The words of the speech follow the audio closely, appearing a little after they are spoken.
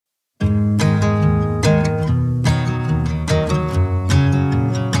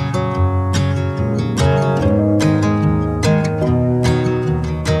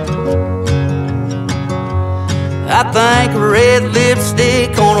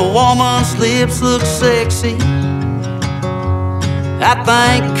lips look sexy. I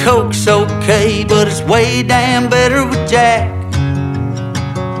think Coke's okay, but it's way damn better with Jack.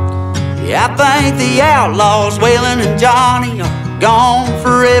 Yeah, I think the outlaws, Waylon and Johnny, are gone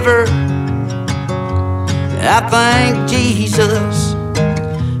forever. I think Jesus,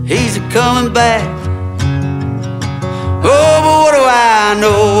 he's a-coming back. Oh, but what do I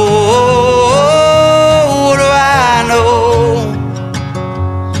know? What do I know?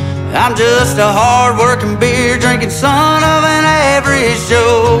 I'm just a hard-working, beer-drinking son of an average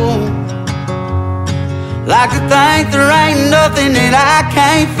Joe. Like to think there ain't nothing that I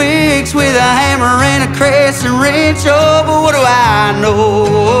can't fix with a hammer and a crescent wrench. Oh, but what do I know?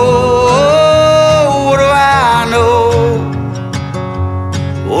 What do I know?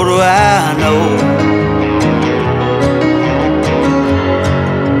 What do I know?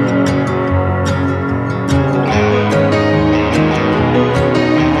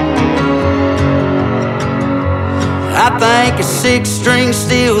 I think a six-string's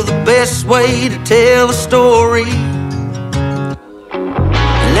still the best way to tell a story.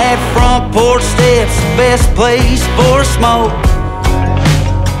 And that front porch step's the best place for a smoke.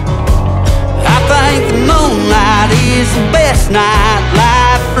 I think the moonlight is the best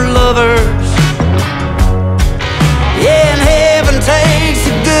nightlight for lovers. Yeah, and heaven takes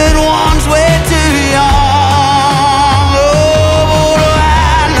the good ones way too young.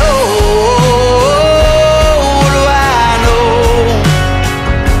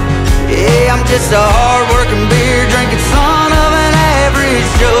 Just a hard-working, beer-drinking son of an average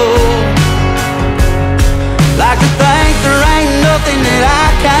Joe. Like to think there ain't nothing that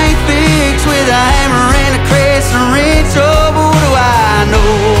I can't fix with a hammer and a crescent wrench. Oh, but what do I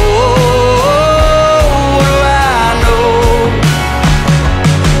know? What do I know?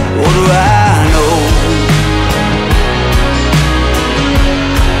 What do I know?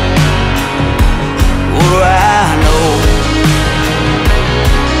 What do I know?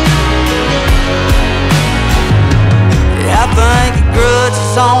 I think a grudge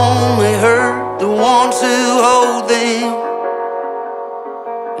has only hurt the ones who hold them.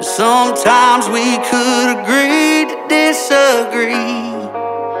 And sometimes we could agree to disagree.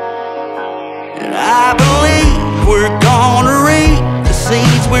 And I believe we're gonna reap the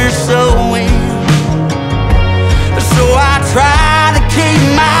seeds we're sowing. So I try to keep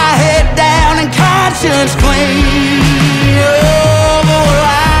my head down and conscience clean.